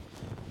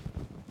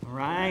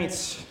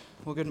right.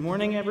 Well, good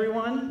morning,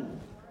 everyone.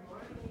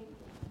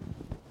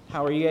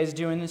 How are you guys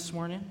doing this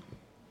morning?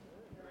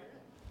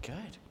 Good.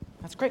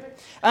 That's great.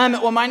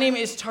 Well, my name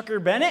is Tucker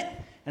Bennett,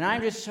 and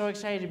I'm just so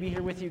excited to be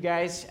here with you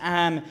guys.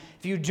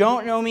 If you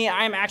don't know me,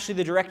 I'm actually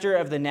the director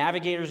of the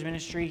Navigators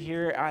Ministry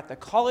here at the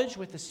college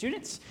with the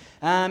students.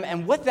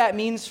 And what that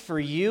means for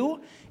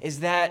you is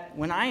that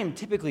when I am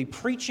typically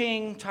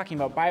preaching, talking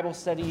about Bible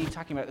study,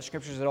 talking about the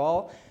scriptures at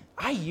all,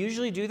 I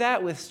usually do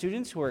that with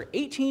students who are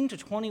 18 to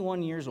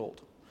 21 years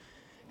old.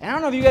 And I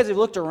don't know if you guys have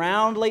looked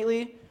around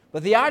lately,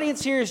 but the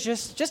audience here is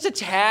just a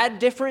tad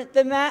different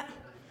than that.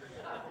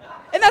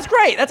 And that's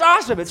great. That's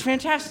awesome. It's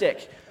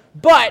fantastic.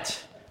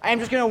 But I am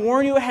just going to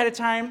warn you ahead of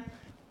time,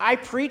 I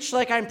preach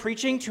like I'm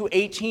preaching to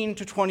 18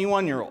 to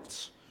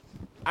 21-year-olds.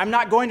 I'm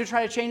not going to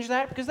try to change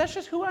that because that's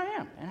just who I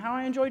am and how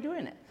I enjoy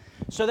doing it.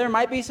 So there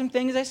might be some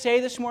things I say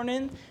this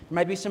morning, there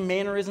might be some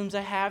mannerisms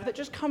I have that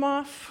just come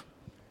off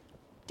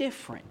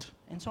different.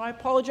 And so I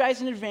apologize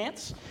in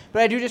advance,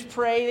 but I do just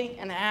pray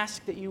and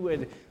ask that you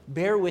would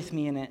bear with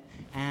me in it.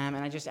 And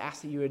I just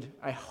ask that you would,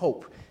 I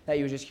hope that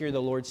you would just hear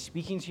the Lord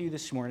speaking to you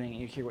this morning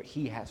and you hear what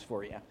He has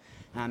for you.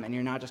 And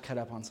you're not just cut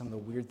up on some of the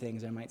weird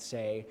things I might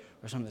say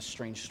or some of the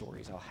strange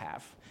stories I'll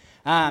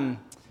have.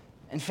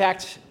 In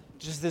fact,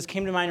 just this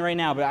came to mind right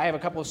now, but I have a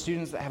couple of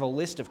students that have a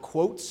list of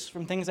quotes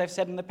from things I've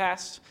said in the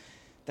past.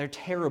 They're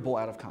terrible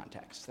out of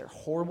context. They're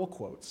horrible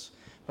quotes.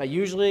 But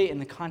usually, in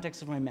the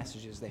context of my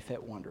messages, they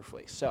fit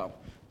wonderfully. So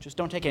just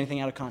don't take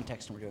anything out of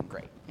context, and we're doing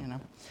great, you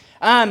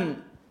know?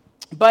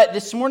 But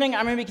this morning,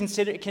 I'm going to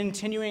be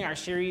continuing our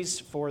series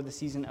for the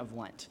season of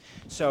Lent.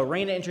 So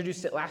Raina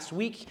introduced it last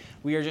week.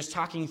 We are just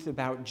talking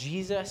about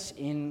Jesus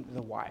in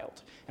the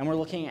wild. And we're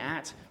looking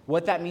at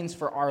what that means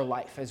for our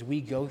life as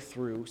we go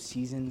through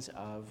seasons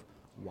of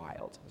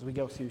wild, as we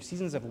go through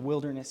seasons of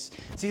wilderness,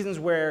 seasons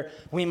where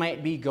we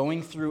might be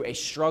going through a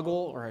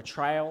struggle or a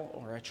trial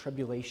or a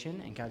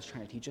tribulation, and God's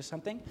trying to teach us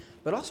something,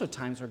 but also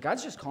times where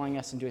God's just calling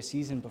us into a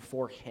season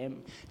before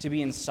Him, to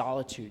be in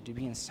solitude, to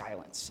be in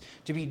silence,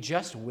 to be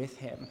just with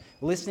Him,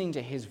 listening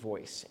to His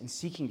voice and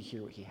seeking to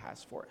hear what He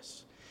has for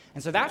us.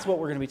 And so that's what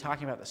we're going to be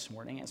talking about this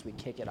morning as we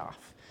kick it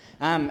off.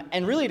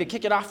 And really, to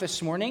kick it off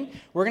this morning,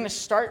 we're going to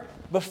start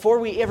before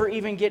we ever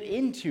even get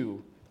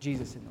into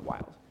Jesus in the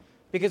wild.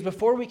 Because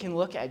before we can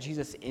look at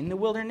Jesus in the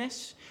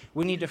wilderness,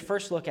 we need to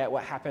first look at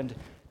what happened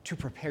to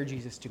prepare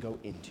Jesus to go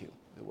into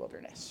the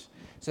wilderness.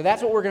 So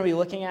that's what we're going to be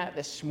looking at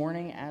this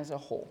morning as a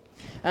whole.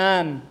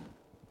 And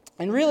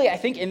really, I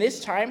think in this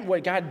time,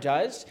 what God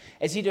does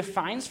is He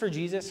defines for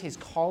Jesus His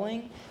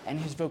calling and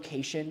His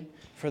vocation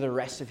for the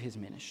rest of His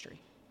ministry.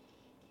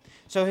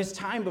 So His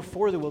time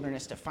before the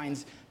wilderness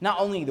defines not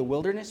only the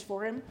wilderness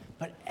for Him,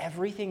 but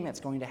everything that's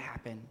going to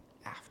happen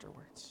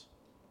afterwards.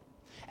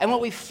 And what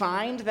we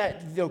find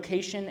that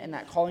vocation and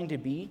that calling to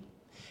be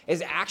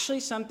is actually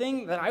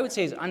something that I would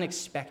say is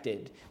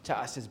unexpected to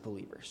us as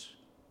believers.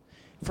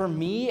 For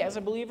me as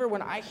a believer,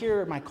 when I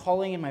hear my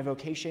calling and my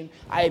vocation,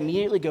 I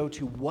immediately go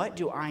to what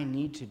do I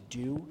need to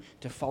do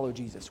to follow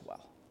Jesus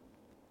well?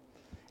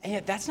 And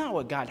yet that's not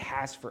what God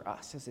has for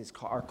us as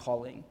our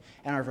calling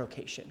and our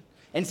vocation.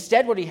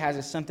 Instead, what He has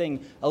is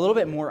something a little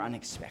bit more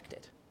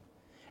unexpected.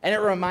 And it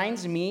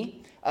reminds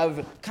me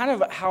of kind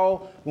of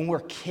how when we're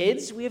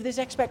kids, we have this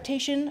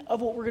expectation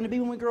of what we're going to be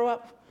when we grow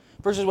up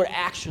versus what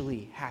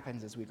actually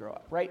happens as we grow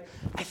up, right?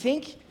 I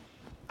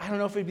don't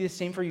know if it'd be the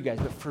same for you guys,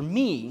 but for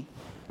me,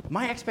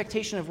 my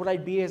expectation of what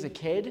I'd be as a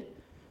kid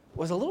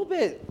was a little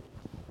bit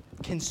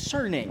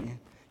concerning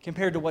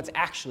compared to what's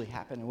actually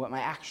happened and what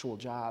my actual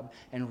job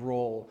and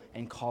role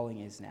and calling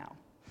is now.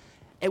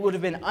 It would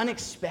have been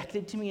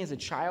unexpected to me as a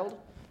child,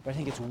 but I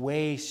think it's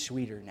way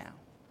sweeter now.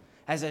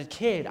 As a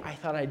kid, I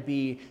thought I'd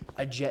be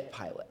a jet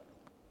pilot.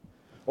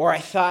 Or I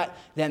thought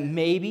that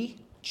maybe,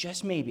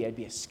 just maybe, I'd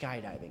be a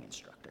skydiving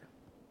instructor,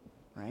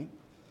 right?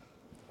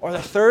 Or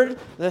the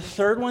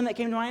third one that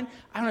came to mind,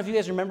 I don't know if you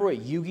guys remember what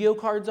Yu-Gi-Oh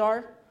cards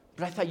are,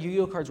 but I thought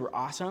Yu-Gi-Oh cards were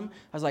awesome.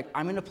 I was like,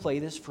 I'm going to play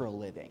this for a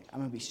living. I'm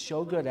going to be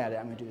so good at it,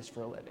 I'm going to do this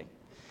for a living.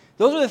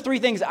 Those are the three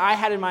things I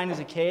had in mind as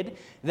a kid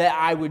that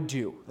I would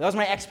do. That was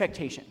my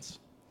expectations.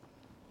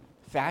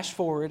 Fast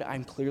forward,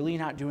 I'm clearly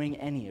not doing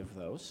any of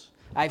those.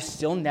 I've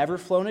still never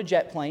flown a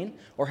jet plane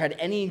or had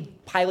any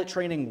pilot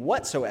training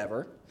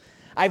whatsoever.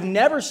 I've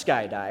never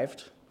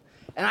skydived,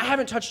 and I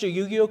haven't touched a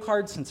Yu-Gi-Oh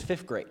card since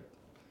 5th grade.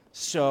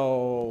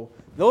 So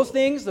those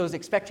things, those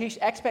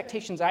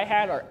expectations I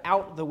had are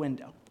out the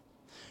window.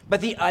 But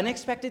the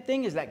unexpected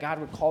thing is that God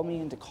would call me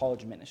into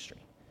college ministry.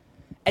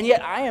 And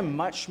yet I am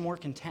much more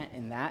content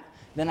in that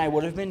than I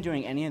would have been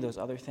doing any of those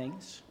other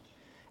things.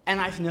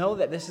 And I know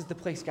that this is the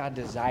place God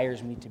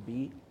desires me to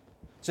be.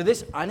 So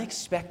this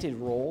unexpected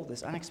role,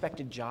 this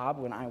unexpected job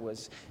when I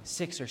was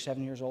 6 or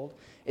 7 years old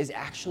is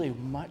actually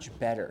much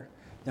better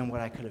than what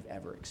I could have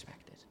ever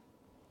expected.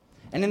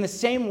 And in the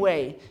same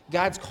way,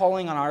 God's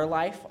calling on our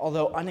life,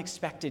 although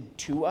unexpected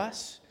to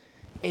us,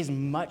 is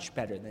much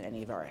better than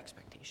any of our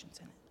expectations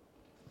in it.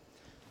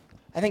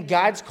 I think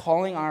God's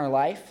calling on our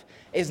life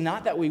is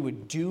not that we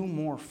would do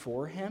more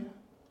for Him,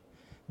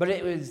 but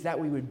it was that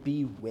we would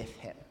be with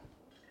Him.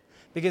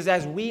 Because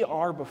as we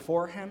are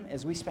before him,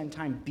 as we spend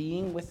time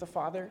being with the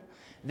Father,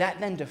 that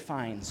then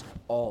defines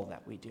all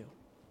that we do.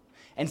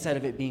 Instead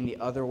of it being the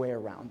other way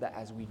around, that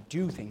as we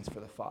do things for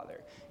the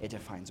Father, it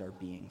defines our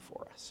being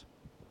for us.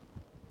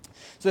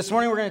 So this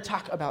morning we're going to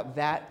talk about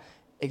that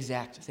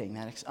exact thing,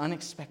 that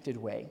unexpected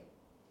way.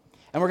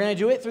 And we're going to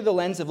do it through the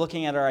lens of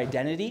looking at our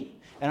identity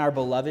and our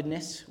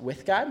belovedness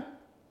with God,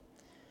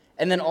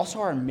 and then also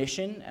our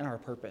mission and our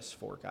purpose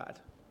for God.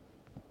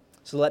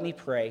 So let me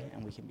pray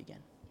and we can begin.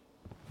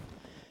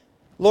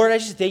 Lord, I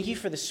just thank you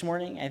for this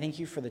morning. I thank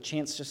you for the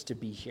chance just to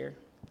be here.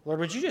 Lord,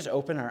 would you just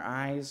open our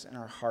eyes and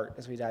our heart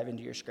as we dive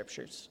into your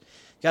scriptures?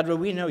 God, would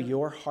we know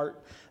your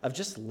heart of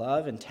just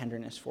love and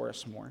tenderness for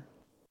us more?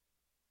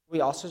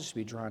 We also just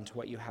be drawn to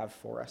what you have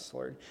for us,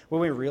 Lord.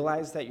 When we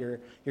realize that your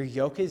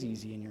yoke is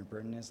easy and your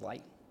burden is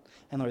light.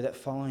 And Lord, that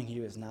following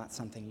you is not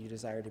something you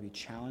desire to be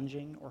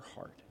challenging or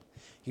hard.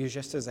 You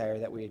just desire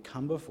that we would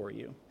come before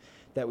you,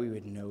 that we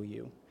would know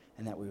you,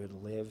 and that we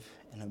would live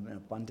in an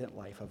abundant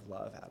life of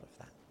love out of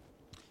that.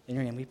 In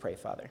your name we pray,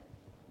 Father.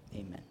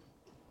 Amen.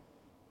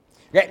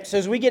 Okay, so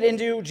as we get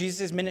into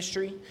Jesus'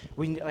 ministry,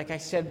 like I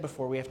said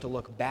before, we have to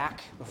look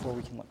back before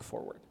we can look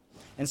forward.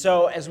 And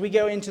so as we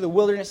go into the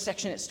wilderness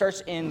section, it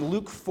starts in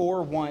Luke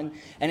 4:1,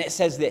 and it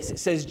says this. It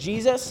says,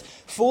 Jesus,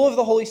 full of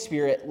the Holy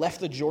Spirit,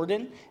 left the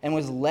Jordan and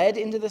was led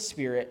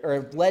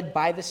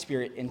by the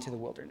Spirit into the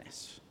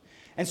wilderness.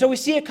 And so we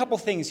see a couple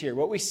things here.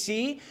 What we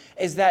see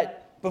is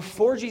that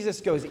before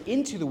Jesus goes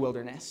into the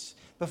wilderness,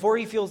 before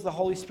he feels the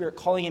Holy Spirit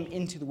calling him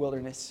into the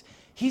wilderness,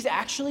 he's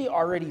actually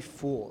already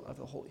full of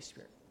the Holy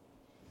Spirit.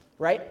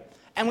 Right?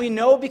 And we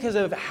know because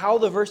of how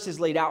the verse is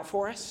laid out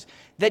for us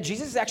that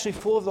Jesus is actually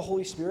full of the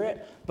Holy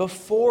Spirit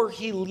before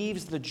he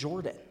leaves the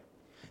Jordan.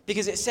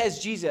 Because it says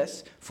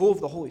Jesus, full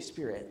of the Holy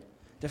Spirit,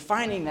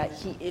 defining that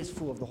he is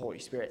full of the Holy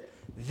Spirit,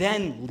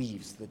 then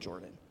leaves the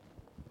Jordan.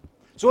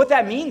 So what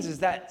that means is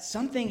that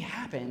something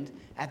happened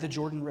at the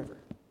Jordan River.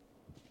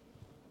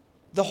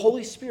 The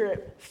Holy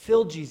Spirit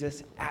filled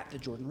Jesus at the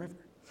Jordan River.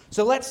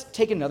 So let's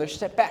take another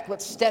step back.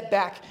 Let's step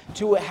back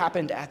to what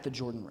happened at the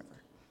Jordan River.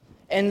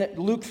 In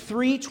Luke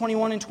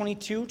 3:21 and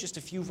 22, just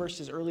a few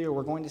verses earlier,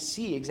 we're going to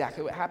see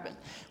exactly what happened.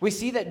 We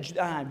see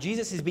that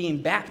Jesus is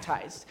being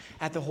baptized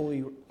at the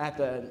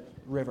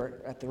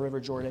river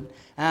Jordan,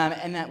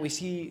 and that we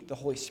see the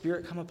Holy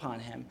Spirit come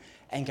upon him,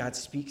 and God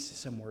speaks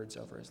some words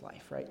over his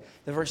life, right?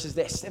 The verse is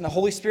this, and the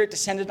Holy Spirit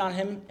descended on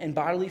him in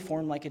bodily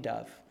form like a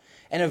dove,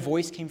 and a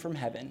voice came from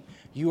heaven,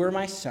 "You are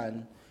my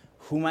Son,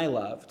 whom I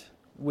loved.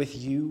 With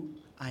you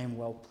I am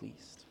well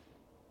pleased."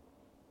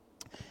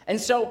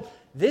 And so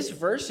this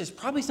verse is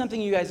probably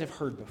something you guys have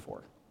heard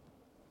before.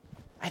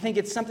 I think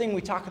it's something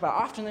we talk about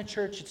often in the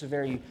church. It's a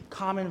very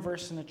common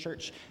verse in the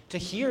church to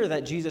hear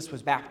that Jesus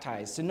was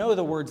baptized, to know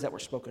the words that were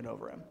spoken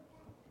over him.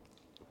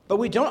 But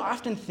we don't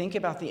often think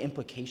about the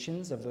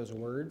implications of those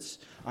words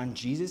on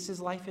Jesus'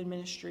 life and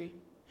ministry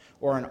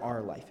or on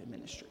our life and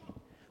ministry.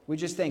 We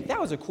just think that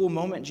was a cool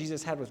moment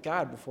Jesus had with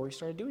God before he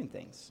started doing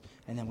things,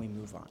 and then we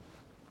move on.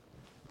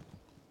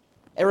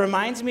 It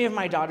reminds me of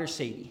my daughter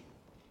Sadie.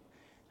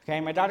 Okay,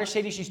 my daughter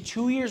Sadie, she's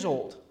 2 years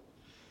old,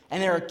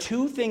 and there are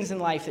two things in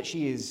life that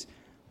she is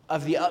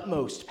of the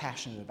utmost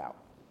passionate about.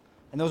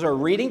 And those are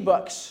reading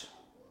books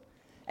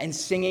and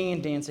singing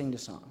and dancing to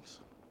songs.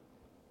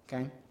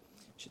 Okay?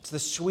 It's the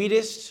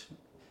sweetest,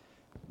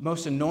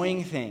 most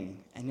annoying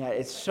thing, and yet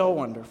it's so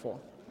wonderful.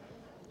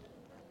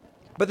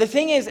 But the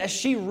thing is, as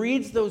she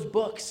reads those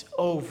books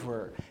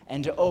over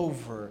and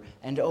over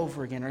and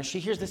over again, or as she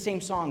hears the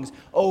same songs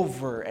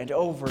over and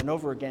over and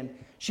over again,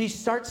 she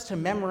starts to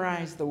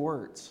memorize the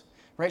words,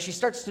 right? She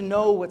starts to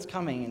know what's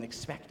coming and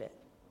expect it.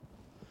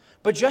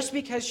 But just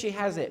because she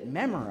has it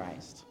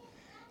memorized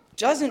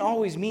doesn't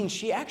always mean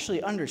she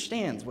actually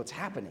understands what's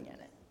happening in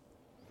it,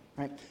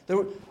 right?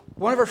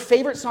 One of her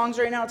favorite songs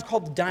right now, it's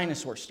called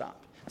Dinosaur Stomp.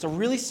 It's a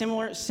really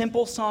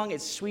simple song.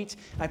 It's sweet.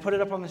 I put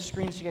it up on the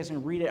screen so you guys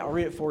can read it. I'll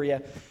read it for you.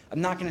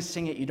 I'm not going to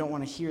sing it. You don't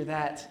want to hear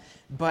that.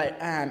 But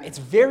it's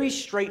very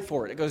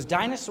straightforward. It goes,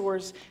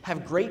 dinosaurs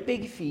have great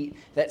big feet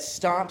that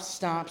stomp,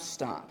 stomp,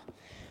 stomp.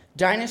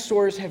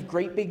 Dinosaurs have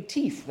great big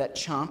teeth that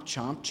chomp,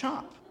 chomp,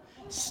 chomp.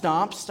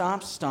 Stomp,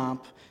 stomp,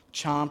 stomp,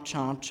 chomp,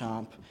 chomp,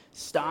 chomp.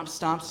 Stomp,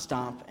 stomp,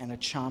 stomp, and a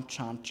chomp,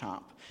 chomp,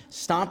 chomp.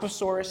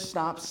 Stomposaurus,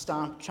 stomp,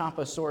 stomp,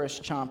 chomposaurus,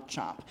 chomp,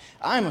 chomp.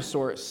 I'm a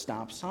saurus,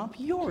 stomp, stomp.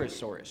 You're a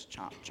saurus,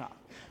 chomp, chomp.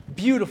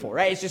 Beautiful,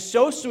 right? It's just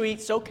so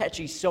sweet, so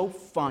catchy, so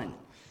fun.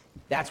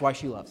 That's why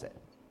she loves it.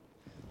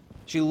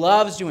 She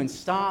loves doing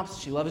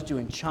stomps. She loves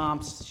doing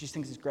chomps. She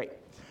thinks it's great.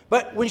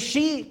 But when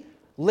she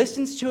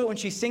listens to it, when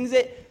she sings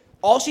it,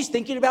 all she's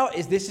thinking about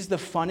is this is the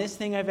funnest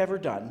thing I've ever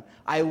done.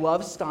 I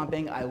love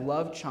stomping. I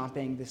love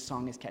chomping. This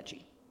song is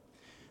catchy.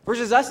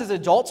 Versus us as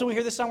adults, when we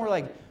hear this song, we're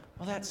like,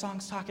 well, that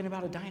song's talking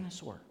about a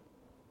dinosaur.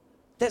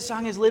 That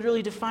song is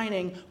literally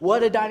defining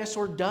what a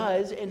dinosaur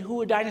does and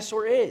who a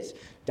dinosaur is.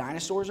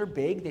 Dinosaurs are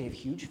big. They have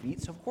huge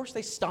feet, so of course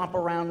they stomp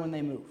around when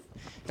they move.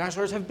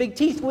 Dinosaurs have big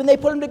teeth. When they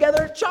put them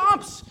together, it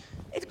chomps.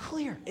 It's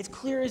clear. It's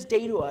clear as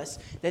day to us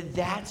that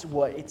that's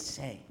what it's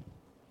saying.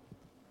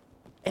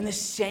 In the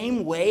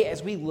same way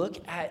as we look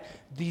at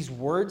these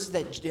words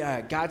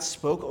that God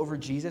spoke over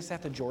Jesus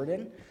at the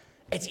Jordan,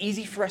 it's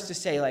easy for us to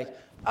say like,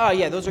 oh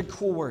yeah, those are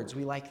cool words,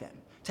 we like them.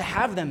 To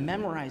have them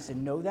memorized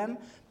and know them,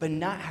 but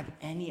not have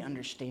any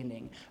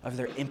understanding of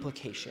their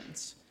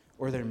implications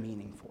or their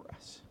meaning for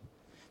us.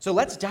 So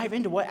let's dive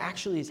into what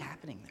actually is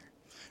happening there,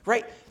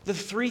 right? The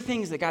three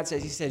things that God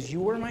says. He says,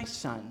 you are my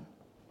son,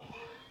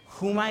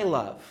 whom I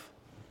love,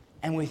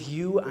 and with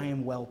you I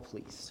am well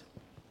pleased.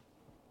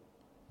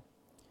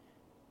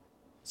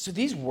 So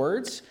these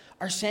words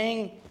are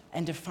saying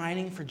and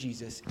defining for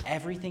Jesus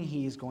everything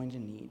he is going to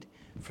need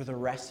for the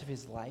rest of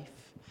his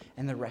life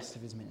and the rest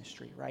of his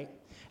ministry, right?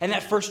 And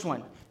that first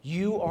one,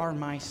 you are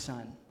my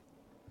son.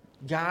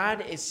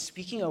 God is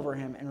speaking over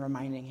him and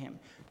reminding him,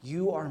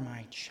 you are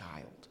my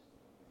child.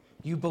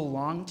 You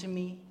belong to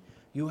me.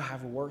 You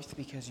have worth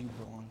because you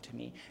belong to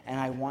me. And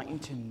I want you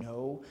to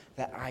know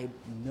that I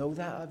know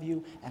that of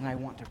you, and I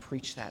want to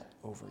preach that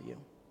over you.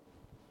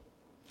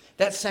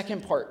 That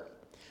second part,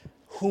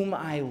 whom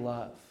I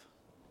love.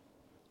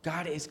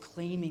 God is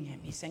claiming him.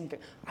 He's saying,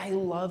 I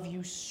love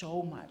you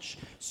so much,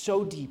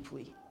 so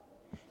deeply.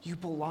 You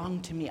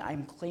belong to me.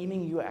 I'm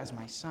claiming you as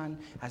my son,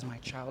 as my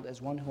child,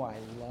 as one who I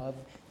love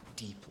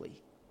deeply.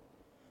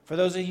 For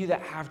those of you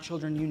that have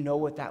children, you know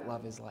what that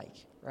love is like,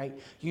 right?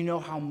 You know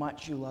how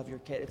much you love your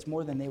kid. It's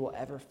more than they will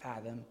ever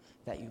fathom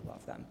that you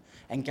love them.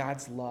 And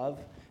God's love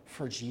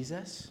for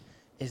Jesus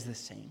is the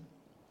same.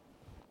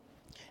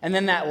 And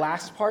then that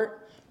last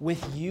part,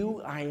 with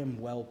you I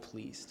am well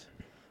pleased.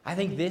 I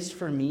think this,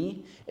 for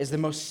me, is the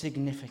most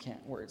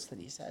significant words that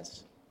he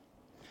says.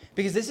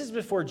 Because this is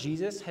before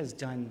Jesus has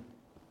done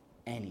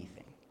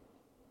anything.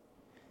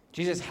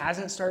 Jesus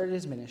hasn't started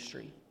his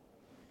ministry.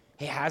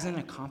 He hasn't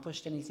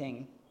accomplished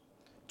anything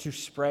to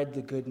spread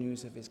the good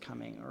news of his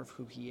coming or of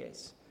who he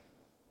is.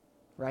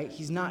 Right?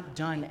 He's not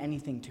done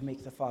anything to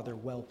make the Father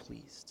well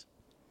pleased.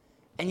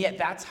 And yet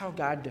that's how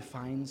God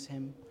defines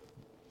him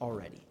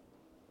already.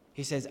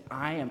 He says,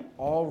 I am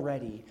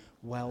already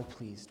well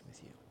pleased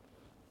with you.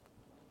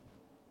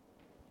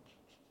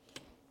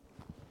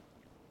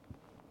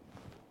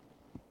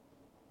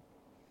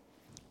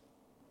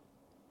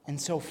 And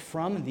so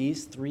from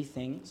these three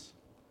things,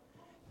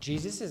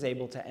 Jesus is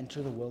able to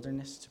enter the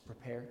wilderness to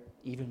prepare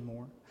even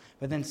more,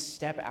 but then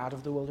step out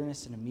of the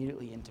wilderness and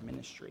immediately into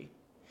ministry.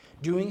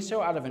 Doing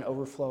so out of an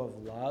overflow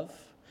of love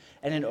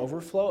and an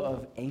overflow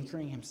of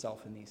anchoring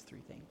himself in these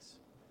three things.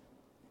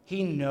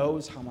 He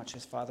knows how much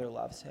his Father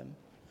loves him.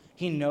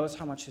 He knows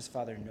how much his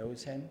Father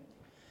knows him.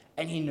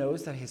 And he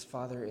knows that his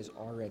Father is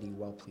already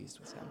well pleased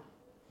with him.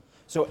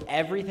 So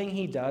everything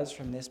he does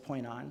from this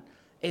point on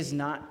is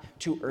not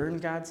to earn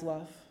God's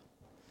love.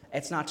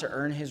 It's not to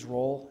earn his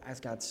role as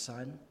God's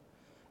son.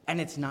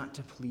 And it's not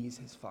to please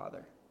his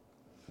Father.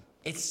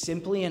 It's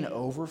simply an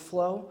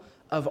overflow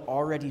of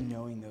already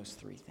knowing those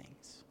three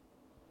things.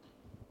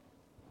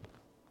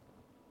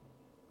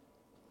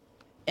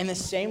 In the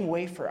same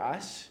way for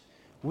us,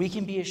 we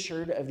can be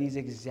assured of these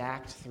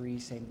exact three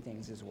same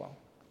things as well.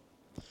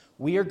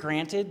 We are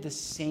granted the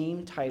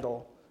same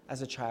title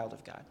as a child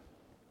of God.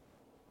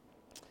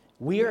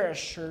 We are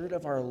assured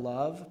of our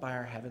love by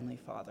our Heavenly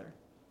Father.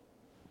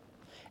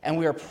 And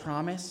we are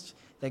promised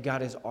that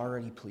God is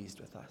already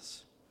pleased with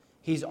us.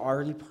 He's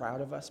already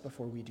proud of us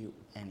before we do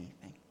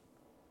anything.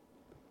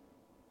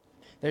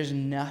 There's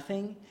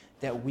nothing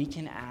that we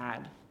can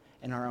add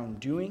in our own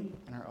doing,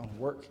 in our own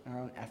work, in our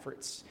own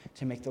efforts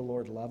to make the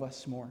Lord love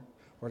us more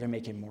or to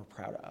make him more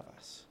proud of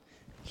us.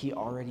 He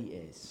already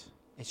is.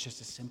 It's just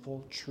a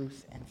simple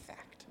truth and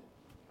fact.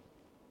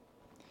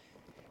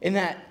 In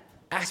that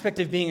aspect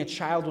of being a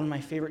child, one of my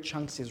favorite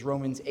chunks is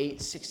Romans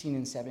 8:16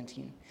 and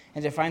 17.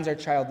 And defines our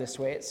child this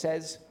way. It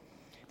says,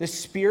 the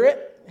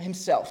Spirit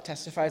himself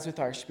testifies with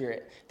our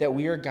spirit that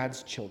we are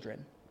God's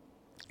children.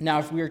 Now,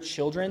 if we are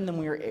children, then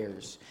we are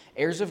heirs,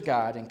 heirs of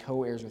God and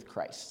co-heirs with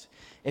Christ,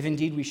 if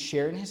indeed we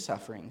share in his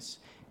sufferings,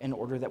 in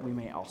order that we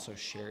may also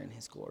share in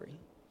his glory.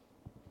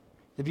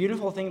 The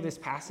beautiful thing of this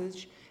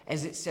passage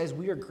is it says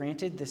we are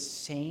granted the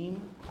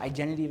same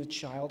identity of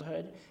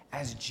childhood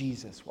as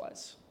Jesus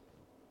was.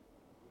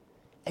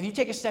 If you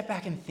take a step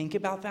back and think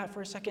about that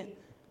for a second,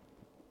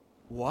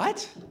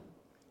 what?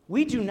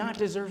 We do not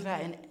deserve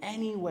that in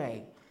any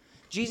way.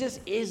 Jesus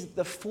is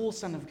the full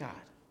Son of God.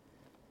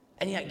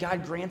 And yet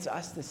God grants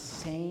us the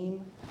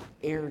same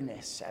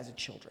heirness as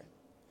children.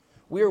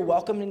 We are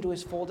welcomed into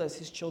his fold as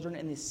his children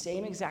in the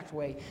same exact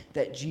way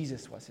that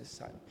Jesus was his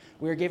son.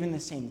 We are given the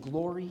same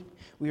glory.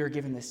 We are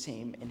given the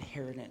same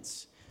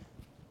inheritance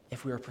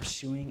if we are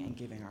pursuing and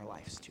giving our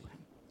lives to him.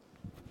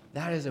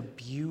 That is a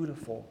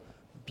beautiful,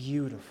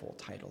 beautiful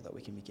title that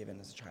we can be given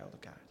as a child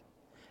of God.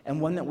 And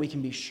one that we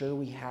can be sure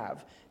we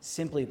have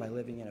simply by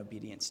living in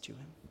obedience to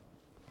him.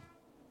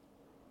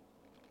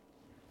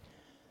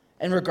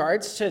 In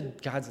regards to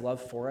God's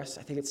love for us,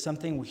 I think it's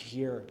something we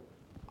hear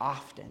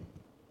often.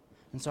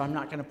 And so I'm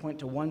not going to point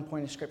to one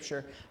point of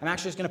Scripture. I'm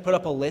actually just going to put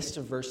up a list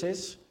of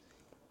verses.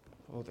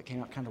 Oh, that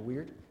came out kind of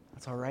weird.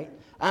 That's all right.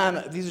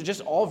 These are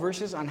just all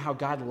verses on how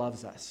God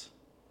loves us.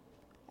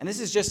 And this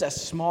is just a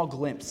small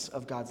glimpse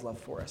of God's love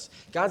for us.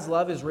 God's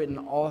love is written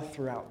all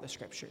throughout the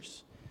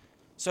scriptures.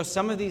 So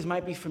some of these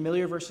might be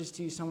familiar verses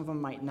to you, some of them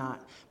might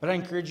not. But I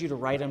encourage you to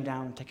write them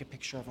down and take a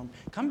picture of them.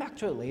 Come back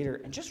to it later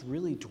and just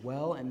really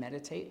dwell and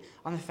meditate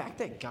on the fact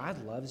that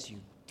God loves you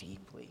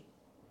deeply.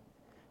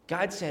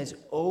 God says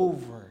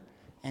over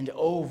and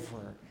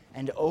over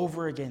and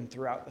over again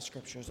throughout the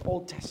scriptures,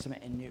 Old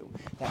Testament and New,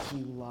 that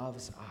he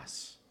loves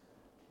us.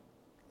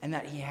 And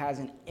that he has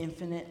an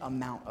infinite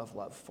amount of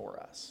love for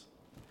us.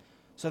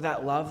 So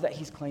that love that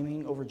he's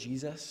claiming over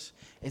Jesus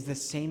is the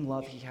same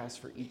love he has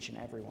for each and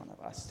every one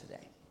of us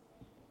today.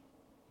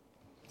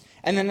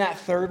 And then that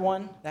third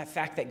one, that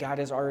fact that God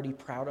is already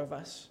proud of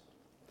us.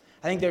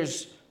 I think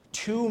there's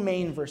two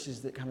main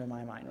verses that come to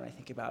my mind when I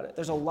think about it.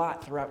 There's a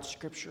lot throughout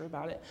Scripture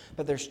about it,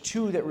 but there's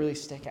two that really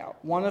stick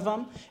out. One of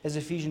them is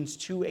Ephesians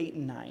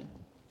 2:8-9,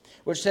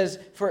 which says,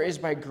 "For it is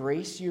by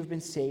grace you have been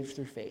saved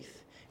through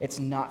faith. It's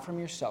not from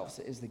yourselves,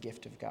 it is the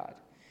gift of God,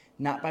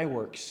 not by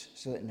works,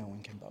 so that no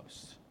one can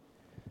boast."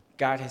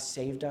 God has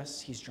saved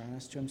us, he's drawn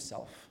us to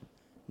himself,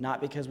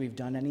 not because we've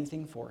done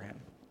anything for him,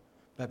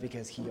 but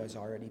because he is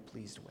already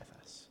pleased with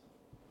us.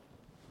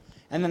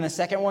 And then the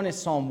second one is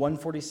Psalm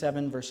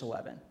 147, verse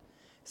 11.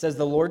 It says,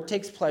 "The Lord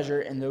takes pleasure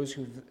in those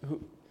who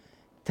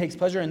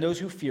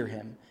fear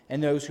him,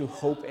 and those who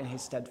hope in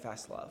his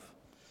steadfast love."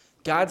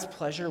 God's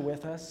pleasure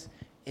with us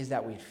is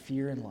that we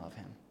fear and love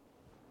him.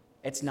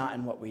 It's not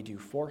in what we do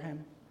for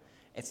him.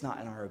 It's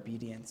not in our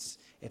obedience.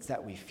 It's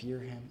that we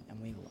fear him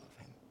and we love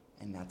him.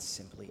 And that's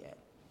simply it.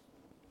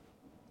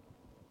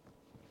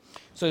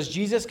 So as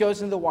Jesus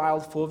goes into the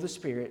wild full of the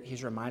Spirit,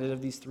 he's reminded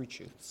of these three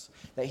truths.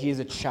 That he is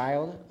a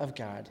child of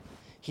God,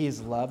 he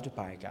is loved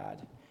by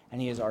God,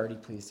 and he has already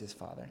pleased his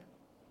Father.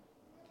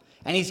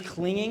 And he's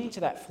clinging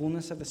to that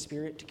fullness of the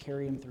Spirit to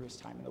carry him through his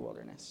time in the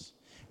wilderness.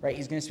 Right?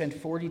 He's going to spend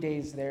 40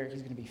 days there.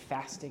 He's going to be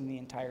fasting the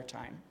entire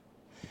time.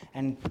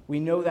 And we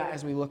know that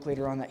as we look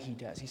later on that he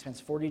does. He spends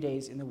 40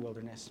 days in the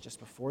wilderness just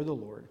before the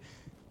Lord,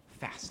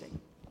 fasting.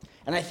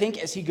 And I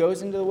think as he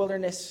goes into the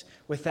wilderness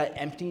with that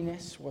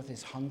emptiness, with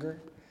his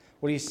hunger,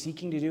 what he's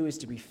seeking to do is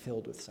to be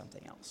filled with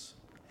something else.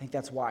 I think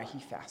that's why he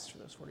fasts for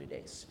those 40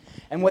 days.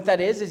 And what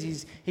that is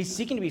he's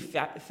seeking to be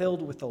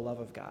filled with the love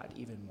of God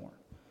even more.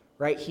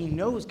 Right? He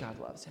knows God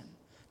loves him,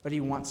 but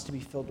he wants to be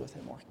filled with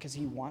him more because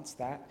he wants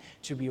that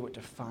to be what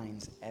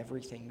defines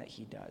everything that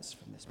he does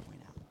from this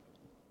point out.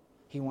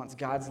 He wants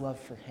God's love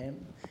for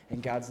him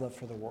and God's love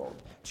for the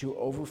world to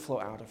overflow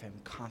out of him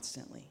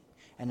constantly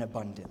and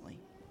abundantly.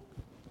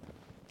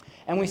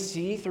 And we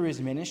see through his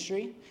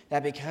ministry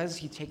that because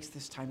he takes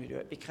this time to do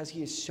it, because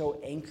he is so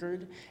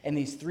anchored in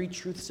these three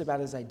truths about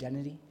his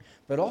identity,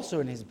 but also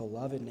in his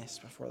belovedness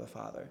before the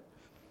Father,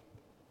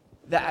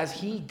 that as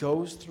he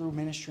goes through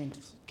ministry,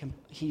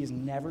 he is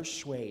never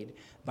swayed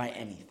by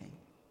anything.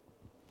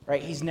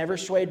 Right? He's never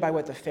swayed by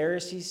what the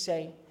Pharisees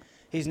say.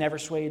 He's never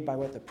swayed by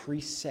what the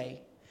priests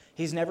say.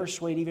 He's never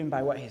swayed even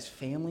by what his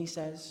family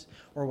says,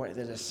 or what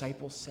the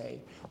disciples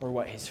say, or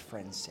what his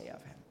friends say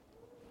of him.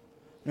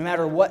 No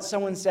matter what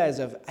someone says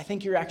of, "I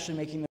think you're actually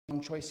making the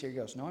wrong choice here," he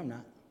goes, "No, I'm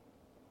not."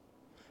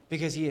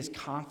 Because he is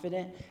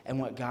confident in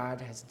what God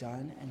has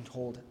done and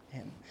told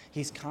him.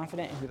 He's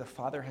confident in who the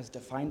Father has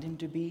defined him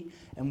to be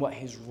and what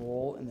his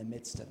role in the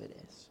midst of it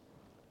is.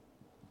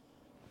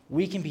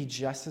 We can be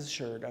just as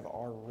assured of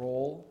our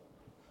role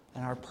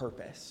and our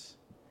purpose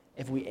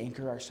if we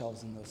anchor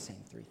ourselves in those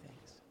same three things.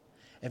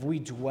 If we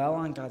dwell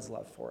on God's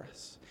love for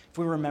us, if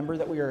we remember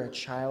that we are a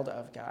child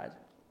of God,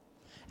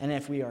 and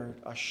if we are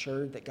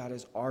assured that God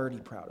is already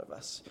proud of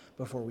us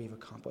before we've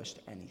accomplished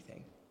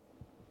anything,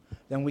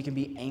 then we can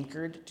be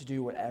anchored to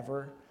do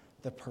whatever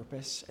the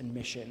purpose and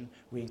mission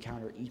we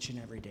encounter each and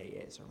every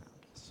day is around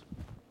us.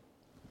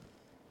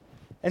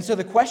 And so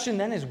the question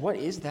then is, what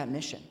is that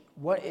mission?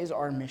 What is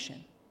our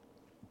mission?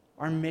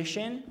 Our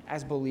mission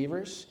as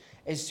believers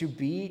is to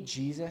be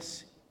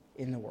Jesus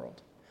in the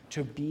world,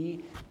 to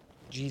be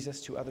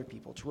Jesus to other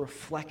people, to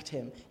reflect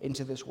him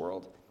into this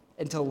world,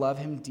 and to love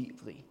him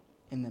deeply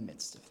in the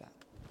midst of that.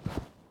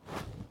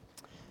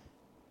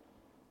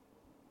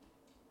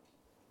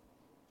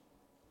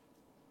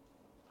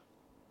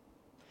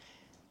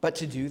 But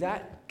to do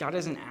that, God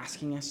isn't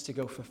asking us to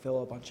go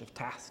fulfill a bunch of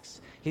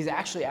tasks. He's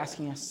actually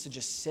asking us to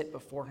just sit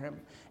before him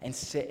and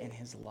sit in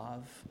his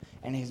love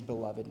and his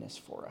belovedness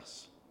for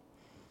us.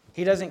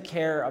 He doesn't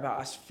care about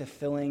us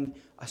fulfilling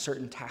a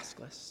certain task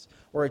list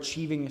or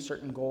achieving a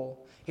certain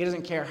goal. He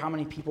doesn't care how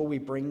many people we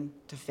bring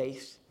to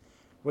faith.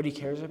 What he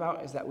cares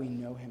about is that we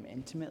know him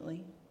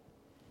intimately,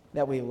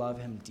 that we love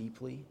him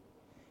deeply,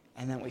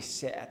 and that we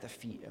sit at the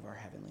feet of our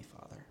Heavenly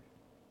Father.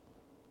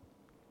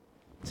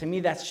 To me,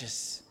 that's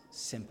just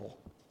simple.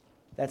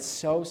 That's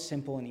so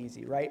simple and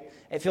easy, right?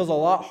 It feels a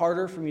lot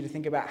harder for me to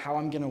think about how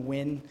I'm going to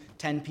win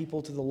 10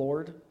 people to the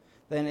Lord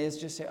than it is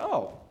just say,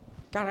 "Oh,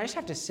 God, I just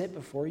have to sit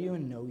before you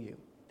and know you."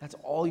 That's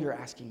all you're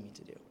asking me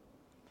to do.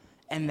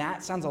 And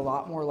that sounds a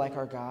lot more like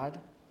our God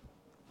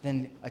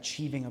than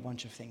achieving a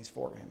bunch of things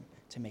for him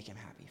to make him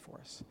happy for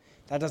us.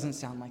 That doesn't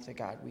sound like the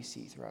God we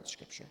see throughout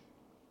Scripture.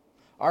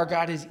 Our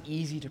God is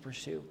easy to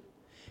pursue.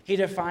 He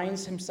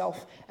defines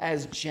himself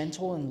as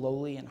gentle and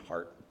lowly in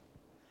heart.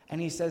 And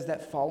he says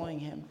that following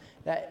him,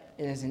 that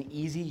it is an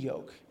easy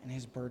yoke and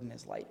his burden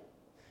is light.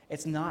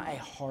 It's not a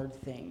hard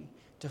thing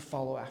to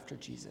follow after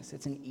Jesus.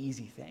 It's an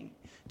easy thing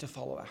to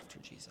follow after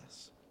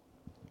Jesus.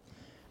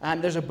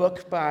 There's a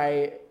book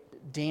by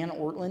Dane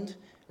Ortland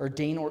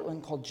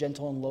called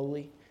Gentle and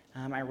Lowly.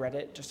 I read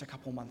it just a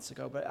couple months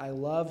ago, but I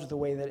loved the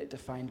way that it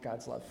defined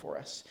God's love for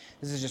us.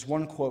 This is just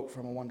one quote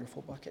from a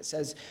wonderful book. It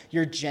says,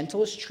 "Your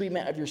gentlest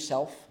treatment of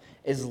yourself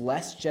is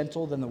less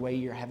gentle than the way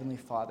your Heavenly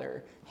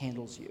Father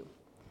handles you.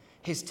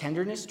 His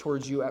tenderness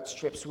towards you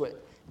outstrips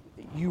what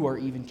you are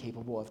even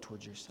capable of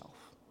towards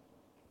yourself."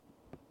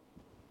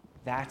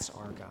 That's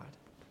our God.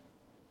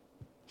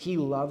 He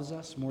loves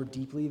us more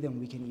deeply than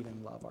we can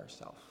even love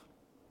ourselves.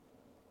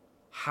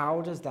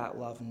 How does that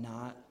love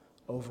not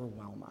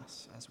overwhelm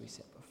us as we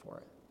sit before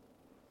it?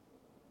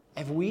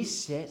 If we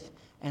sit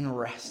and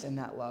rest in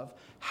that love,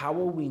 how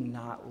will we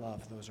not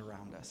love those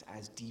around us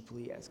as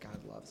deeply as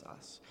God loves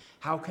us?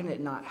 How can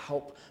it not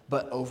help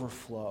but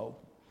overflow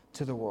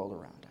to the world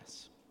around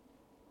us?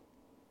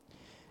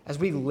 As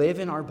we live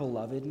in our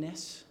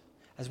belovedness,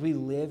 as we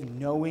live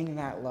knowing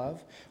that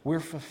love, we're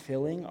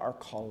fulfilling our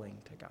calling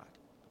to God.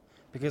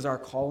 Because our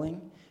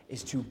calling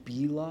is to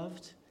be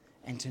loved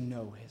and to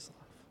know his love.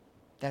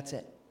 That's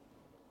it.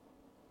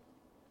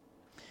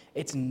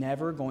 It's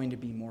never going to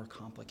be more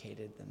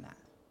complicated than that.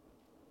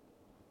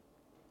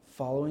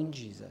 Following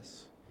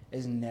Jesus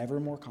is never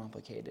more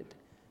complicated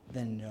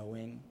than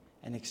knowing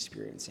and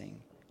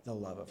experiencing the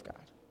love of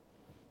God.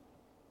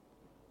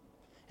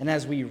 And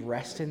as we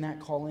rest in that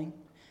calling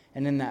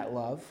and in that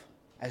love,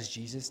 as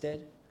Jesus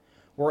did,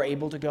 we're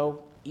able to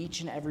go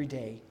each and every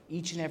day,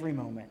 each and every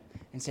moment,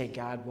 and say,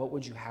 "God, what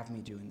would you have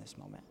me do in this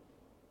moment?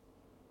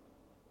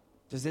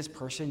 Does this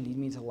person need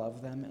me to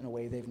love them in a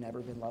way they've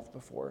never been loved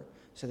before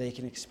so they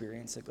can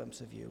experience a glimpse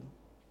of you?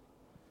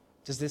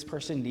 Does this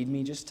person need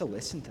me just to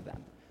listen to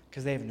them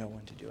because they have no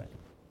one to do it?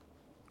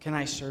 Can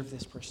I serve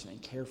this person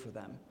and care for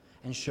them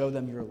and show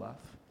them your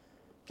love?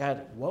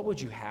 God, what would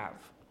you have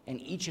in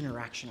each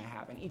interaction I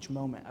have, in each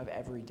moment of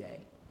every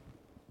day?"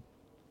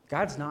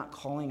 God's not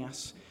calling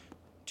us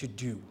to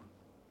do.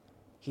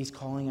 He's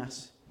calling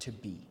us to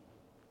be.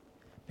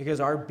 Because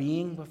our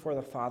being before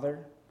the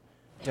Father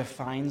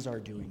defines our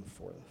doing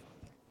for the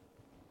Father.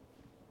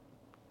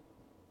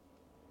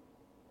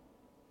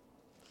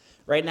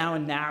 Right now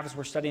in NAVS,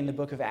 we're studying the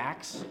book of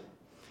Acts.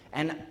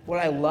 And what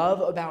I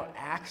love about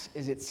Acts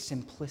is its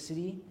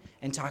simplicity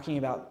and talking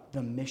about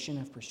the mission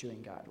of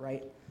pursuing God,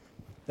 right?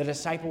 The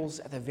disciples,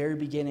 at the very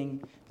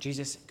beginning,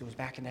 Jesus goes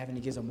back into heaven.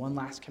 He gives them one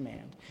last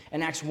command.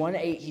 In Acts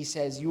 1:8, he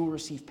says, "You will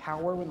receive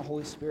power when the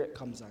Holy Spirit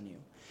comes on you.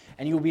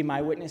 And you will be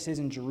my witnesses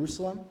in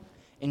Jerusalem,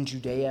 in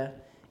Judea,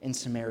 in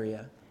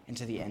Samaria, and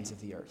to the ends of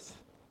the earth."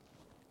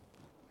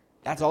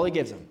 That's all he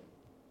gives them.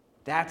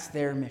 That's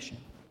their mission.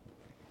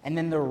 And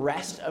then the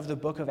rest of the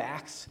book of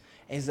Acts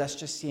is us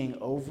just seeing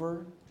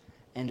over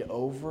and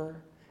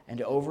over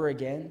and over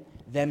again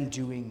them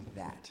doing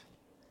that.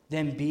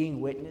 Them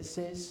being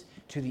witnesses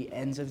to the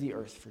ends of the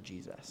earth for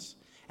Jesus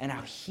and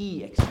how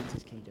he extends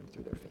his kingdom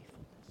through their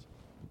faithfulness.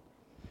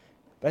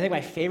 But I think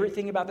my favorite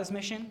thing about this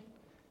mission,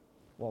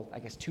 well, I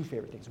guess two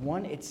favorite things.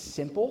 One, it's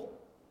simple.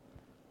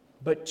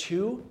 But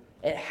two,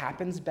 it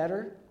happens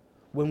better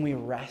when we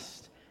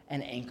rest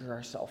and anchor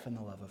ourselves in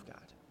the love of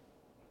God.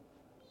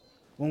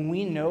 When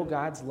we know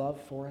God's love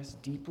for us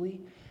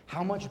deeply,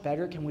 how much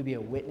better can we be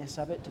a witness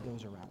of it to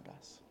those around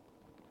us?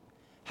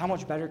 How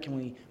much better can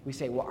we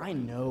say, "Well, I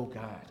know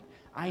God.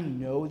 I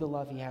know the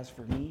love he has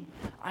for me.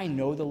 I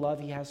know the love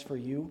he has for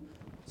you,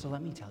 so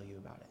let me tell you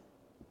about it."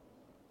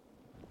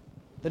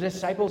 The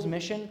disciples'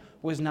 mission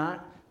was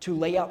not to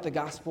lay out the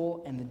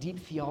gospel and the deep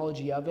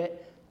theology of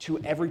it to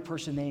every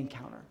person they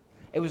encounter.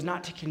 It was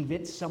not to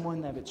convince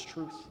someone of its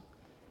truth.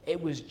 It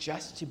was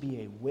just to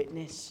be a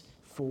witness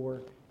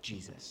for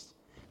Jesus,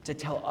 to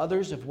tell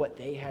others of what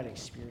they had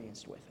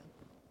experienced with him.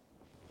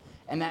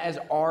 And that is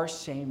our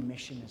same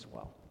mission as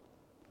well.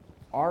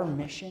 Our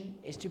mission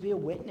is to be a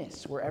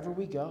witness wherever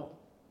we go.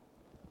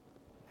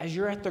 As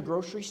you're at the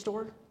grocery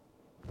store,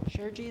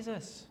 share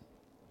Jesus.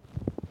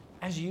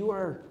 As you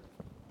are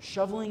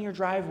shoveling your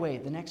driveway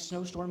the next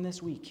snowstorm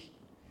this week,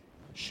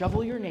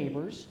 shovel your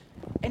neighbors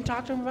and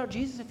talk to them about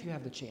Jesus if you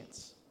have the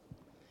chance.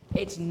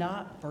 It's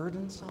not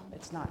burdensome.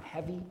 It's not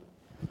heavy.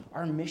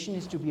 Our mission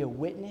is to be a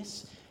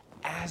witness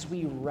as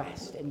we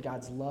rest in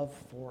God's love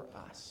for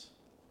us.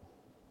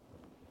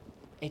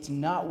 It's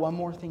not one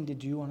more thing to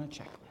do on a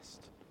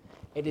checklist.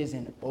 It is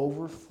an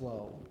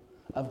overflow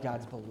of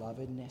God's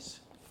belovedness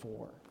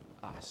for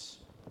us.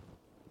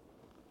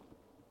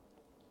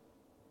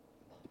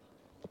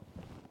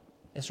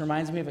 This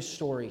reminds me of a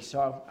story.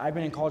 So I've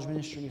been in college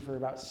ministry for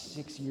about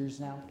 6 years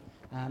now.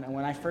 And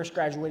when I first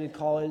graduated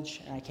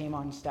college and I came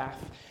on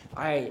staff,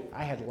 I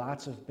had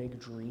lots of big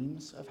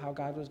dreams of how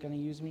God was going to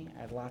use me. I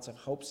had lots of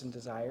hopes and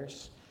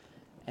desires.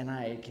 And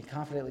I can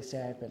confidently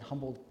say I've been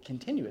humbled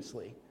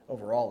continuously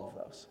over all of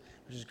those,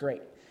 which is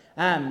great.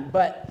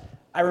 But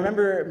I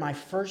remember my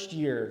first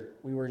year,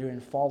 we were doing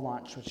fall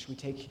launch, which we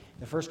take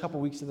the first couple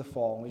weeks of the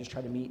fall, and we just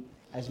try to meet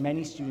as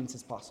many students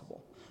as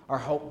possible. Our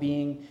hope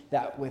being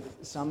that with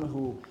some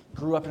who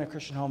grew up in a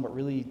Christian home, but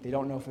really they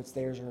don't know if it's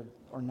theirs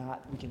or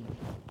not, we can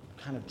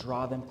kind of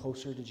draw them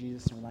closer to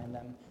Jesus and remind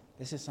them,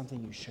 this is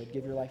something you should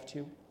give your life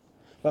to.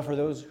 But for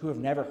those who have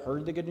never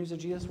heard the good news of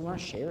Jesus, we want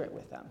to share it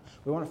with them.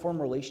 We want to form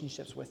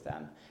relationships with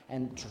them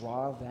and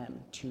draw them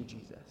to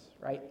Jesus,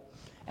 right?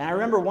 And I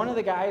remember one of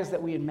the guys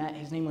that we had met,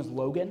 his name was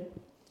Logan.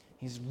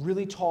 He's a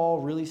really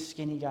tall, really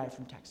skinny guy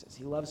from Texas.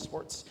 He loves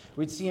sports.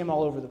 We'd see him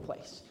all over the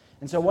place.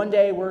 And so one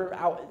day we're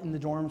out in the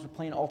dorms, we're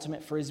playing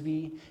ultimate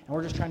frisbee, and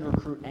we're just trying to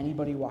recruit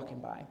anybody walking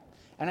by.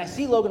 And I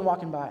see Logan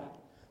walking by,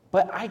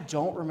 but I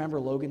don't remember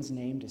Logan's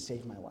name to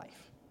save my life.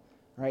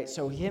 Right?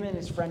 So him and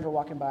his friend are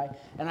walking by,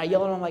 and I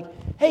yell at him like,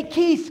 hey,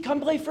 Keith,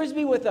 come play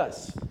frisbee with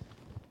us.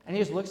 And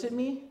he just looks at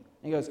me, and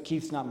he goes,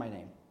 Keith's not my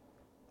name.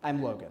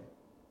 I'm Logan.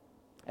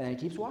 And then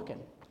he keeps walking.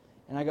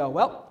 And I go,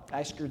 well,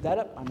 I screwed that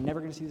up. I'm never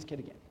going to see this kid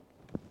again.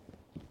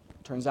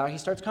 Turns out he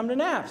starts coming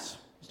to Navs.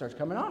 He starts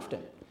coming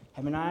often.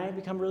 Him and I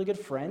become really good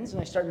friends,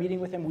 and I start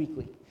meeting with him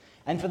weekly.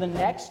 And for the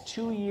next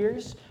 2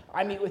 years,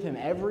 I meet with him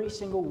every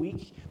single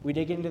week. We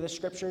dig into the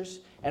scriptures,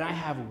 and I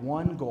have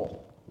one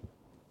goal.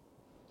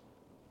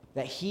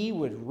 That he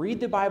would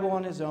read the Bible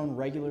on his own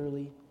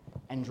regularly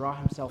and draw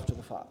himself to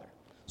the Father.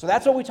 So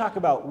that's what we talk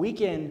about week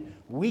in,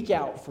 week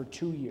out for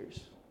 2 years.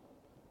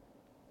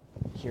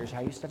 Here's how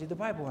you study the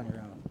Bible on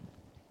your own.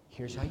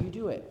 Here's how you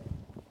do it.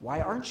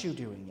 Why aren't you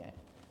doing it?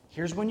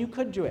 Here's when you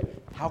could do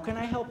it. How can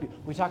I help you?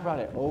 We talk about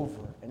it over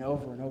and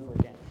over and over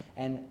again.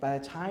 And by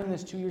the time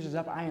this 2 years is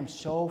up, I am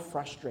so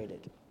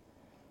frustrated.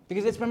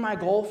 Because it's been my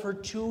goal for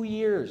 2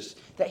 years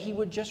that he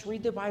would just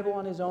read the Bible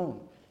on his own.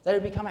 That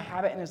it would become a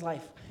habit in his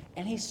life.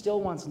 And he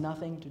still wants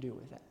nothing to do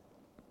with it.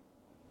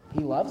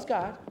 He loves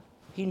God.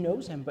 He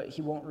knows him, but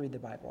he won't read the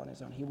Bible on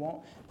his own. He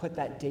won't put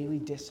that daily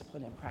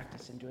discipline and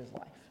practice into his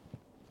life.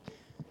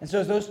 And so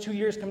as those 2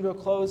 years come to a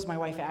close, my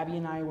wife Abby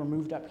and I were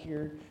moved up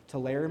here to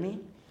Laramie.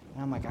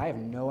 And I'm like, I have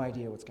no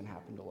idea what's going to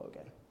happen to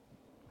Logan.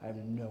 I have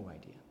no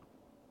idea.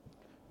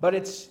 But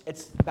it's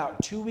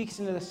about 2 weeks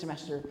into the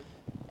semester,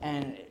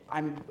 and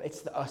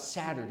it's a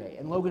Saturday,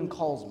 and Logan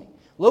calls me.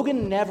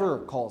 Logan never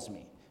calls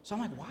me. So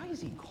I'm like, why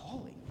is he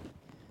calling me?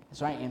 And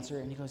so I answer,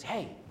 and he goes,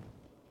 hey,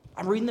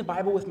 I'm reading the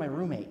Bible with my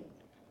roommate.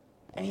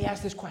 And he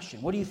asked this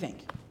question, what do you think?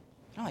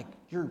 And I'm like,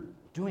 you're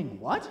doing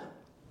what?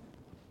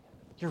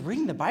 You're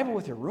reading the Bible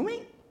with your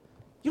roommate?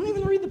 You don't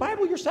even read the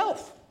Bible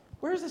yourself.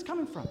 Where is this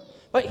coming from?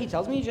 But he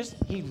tells me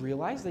he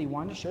realized that he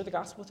wanted to share the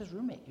gospel with his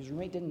roommate. His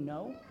roommate didn't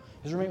know.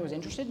 His roommate was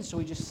interested, and so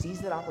he just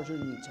seized that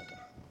opportunity and took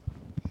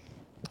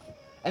it.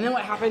 And then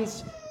what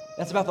happens,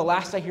 that's about the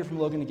last I hear from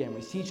Logan again.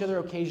 We see each other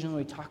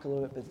occasionally, we talk a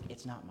little bit, but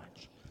it's not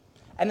much.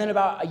 And then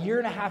about a year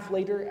and a half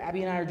later,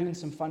 Abby and I are doing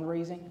some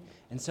fundraising.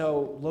 And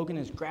so Logan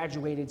has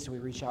graduated, so we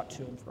reach out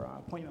to him for an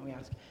appointment. We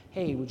ask,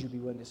 hey, would you be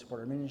willing to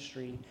support our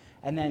ministry?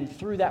 And then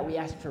through that, we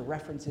ask for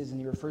references, and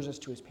he refers us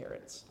to his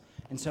parents.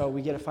 And so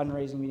we get a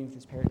fundraising meeting with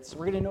his parents. So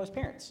we're going to know his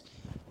parents.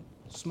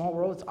 Small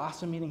world, it's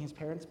awesome meeting his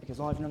parents because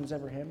all I've known is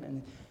ever him.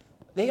 And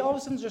they all of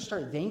a sudden just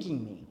start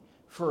thanking me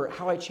for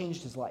how I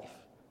changed his life.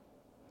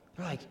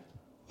 They're like,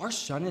 our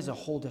son is a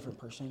whole different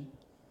person,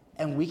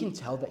 and we can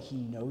tell that he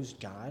knows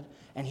God,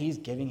 and he's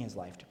giving his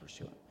life to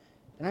pursue him.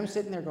 And I'm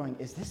sitting there going,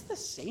 is this the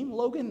same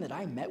Logan that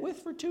I met with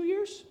for 2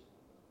 years?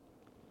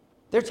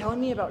 They're telling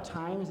me about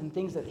times and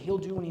things that he'll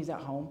do when he's at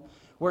home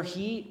where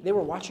they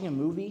were watching a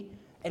movie,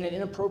 and an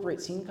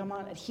inappropriate scene come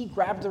on, and he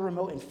grabbed the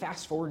remote and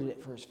fast-forwarded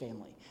it for his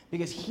family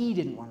because he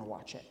didn't want to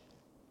watch it.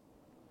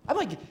 I'm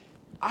like,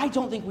 I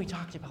don't think we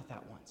talked about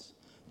that once.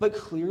 But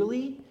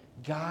clearly,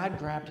 God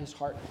grabbed his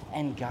heart,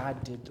 and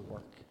God did the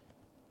work.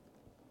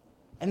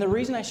 And the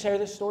reason I share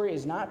this story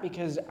is not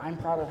because I'm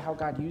proud of how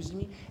God used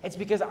me. It's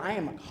because I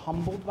am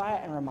humbled by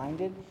it and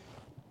reminded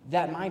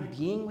that my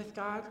being with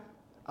God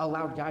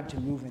allowed God to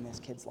move in this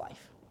kid's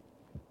life.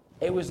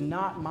 It was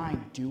not my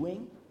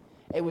doing.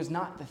 It was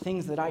not the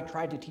things that I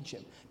tried to teach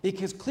him.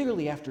 Because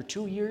clearly, after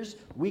 2 years,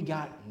 we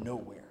got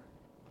nowhere.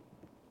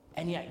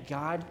 And yet,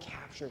 God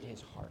captured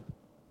his heart.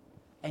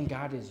 And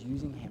God is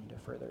using him to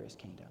further his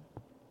kingdom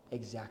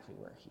exactly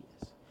where he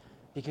is.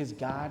 Because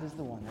God is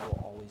the one that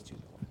will always do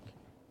the work.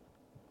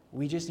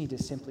 We just need to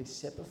simply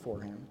sit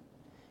before him,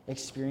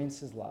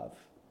 experience his love,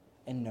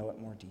 and know it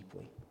more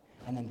deeply.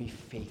 And then be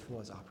faithful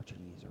as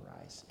opportunities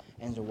arise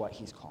and to what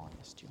he's calling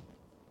us to.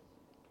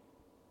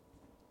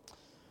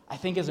 I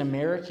think as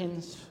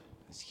Americans,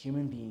 as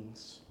human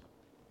beings,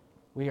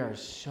 we are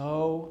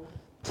so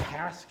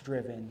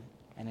task-driven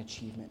and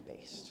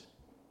achievement-based.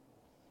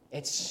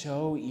 It's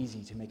so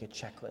easy to make a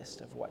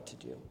checklist of what to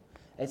do.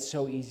 It's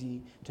so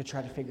easy to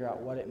try to figure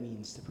out what it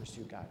means to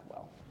pursue God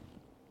well.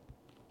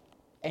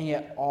 And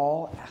yet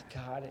all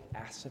God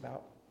asks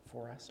about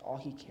for us, all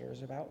he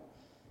cares about,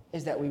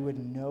 is that we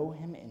would know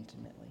him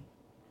intimately.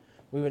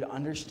 We would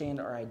understand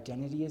our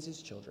identity as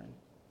his children.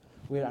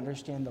 We would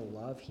understand the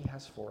love he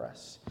has for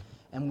us.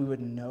 And we would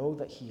know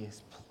that he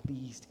is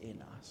pleased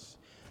in us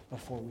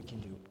before we can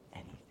do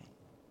anything.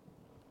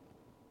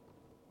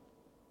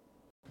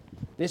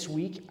 This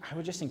week, I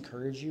would just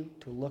encourage you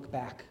to look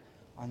back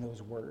on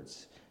those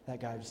words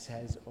that God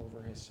says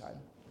over his son,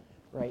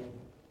 right?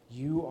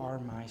 You are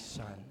my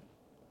son,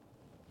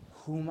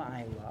 whom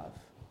I love.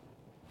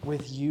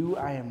 With you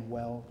I am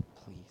well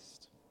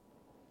pleased.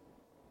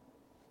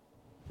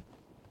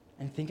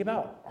 And think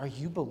about, are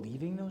you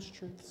believing those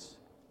truths?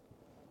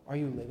 Are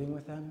you living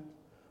with them?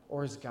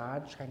 Or is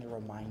God trying to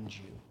remind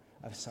you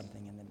of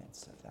something in the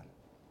midst of them?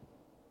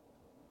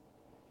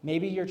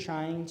 Maybe you're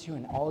trying to,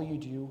 and all you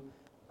do,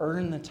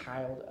 earn the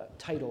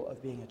title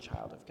of being a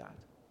child of God.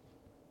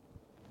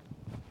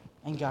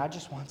 And God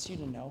just wants you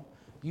to know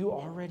you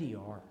already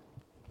are.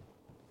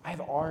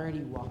 I've already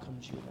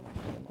welcomed you into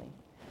my family.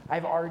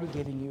 I've already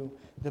given you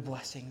the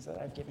blessings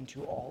that I've given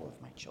to all of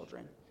my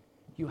children.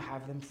 You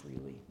have them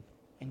freely.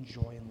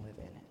 Enjoy and live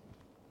in it.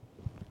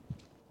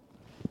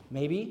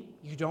 Maybe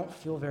you don't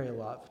feel very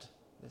loved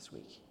this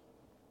week.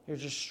 You're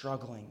just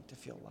struggling to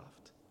feel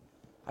loved.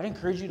 I'd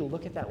encourage you to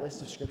look at that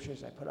list of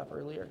scriptures I put up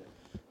earlier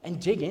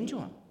and dig into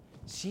them.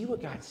 See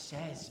what God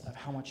says of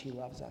how much he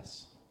loves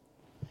us.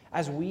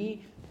 As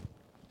we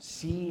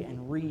see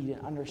and read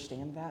and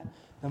understand that,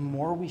 the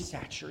more we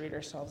saturate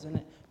ourselves in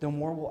it, the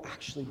more we'll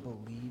actually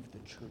believe the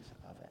truth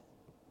of it.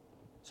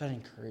 So I'd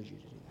encourage you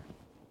to do that.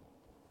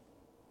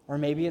 Or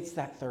maybe it's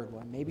that third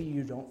one. Maybe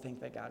you don't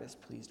think that God is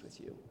pleased with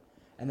you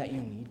and that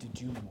you need to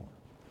do more.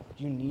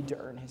 You need to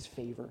earn his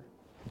favor.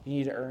 You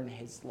need to earn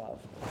his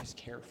love or his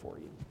care for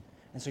you.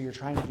 And so you're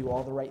trying to do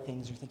all the right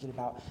things. You're thinking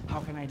about, how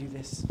can I do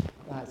this?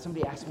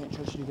 Somebody asked me at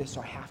church to do this, so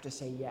I have to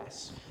say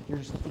yes. You're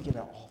just thinking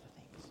about all the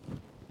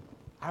things.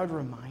 I would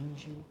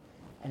remind you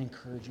and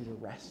encourage you to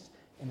rest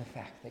in the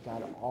fact that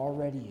God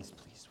already is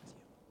pleased with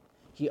you.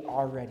 He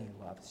already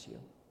loves you.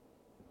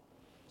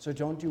 So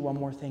don't do one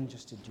more thing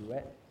just to do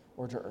it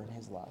or to earn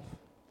his love,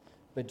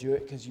 but do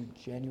it because you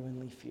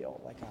genuinely feel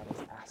like God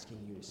is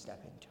asking you to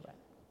step into it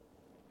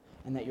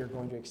and that you're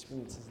going to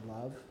experience his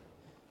love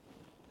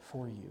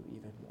for you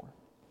even more.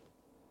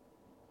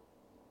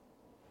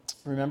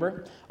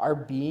 Remember, our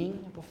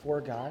being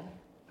before God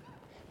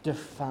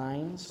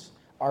defines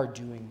our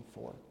doing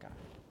for God.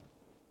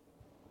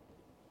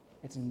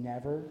 It's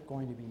never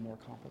going to be more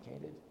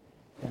complicated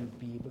than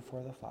be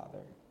before the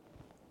Father,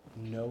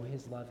 know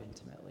his love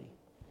intimately,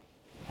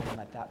 and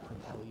let that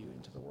propel you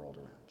into the world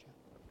around you.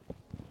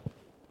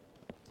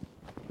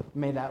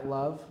 May that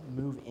love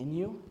move in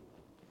you,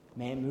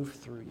 may it move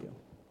through you,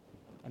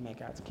 and may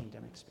God's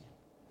kingdom expand.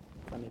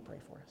 Let me pray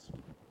for us.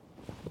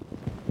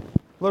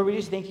 Lord, we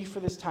just thank you for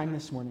this time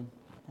this morning,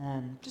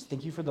 and just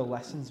thank you for the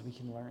lessons we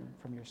can learn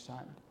from your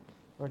Son.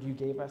 Lord, you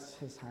gave us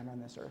his time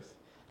on this earth,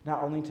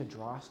 not only to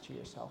draw us to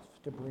yourself,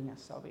 to bring us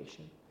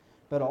salvation,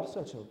 but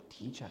also to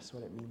teach us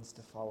what it means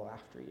to follow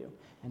after you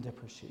and to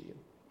pursue you.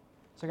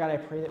 So God, I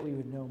pray that we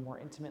would know more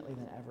intimately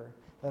than ever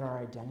that our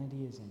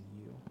identity is in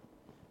you.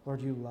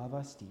 Lord, you love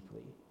us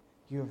deeply.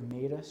 You have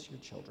made us your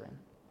children.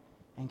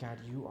 And God,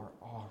 you are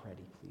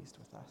already pleased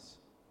with us.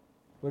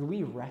 Would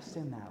we rest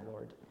in that,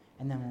 Lord?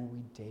 And then when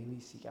we daily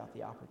seek out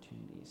the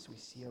opportunities we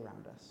see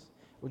around us,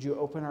 would you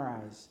open our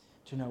eyes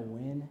to know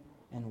when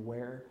and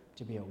where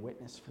to be a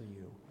witness for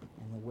you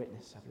and the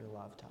witness of your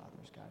love to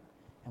others, God?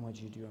 And would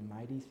you do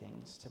mighty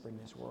things to bring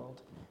this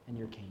world and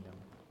your kingdom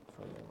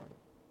further, Lord?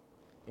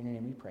 In your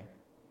name we pray.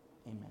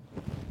 Amen.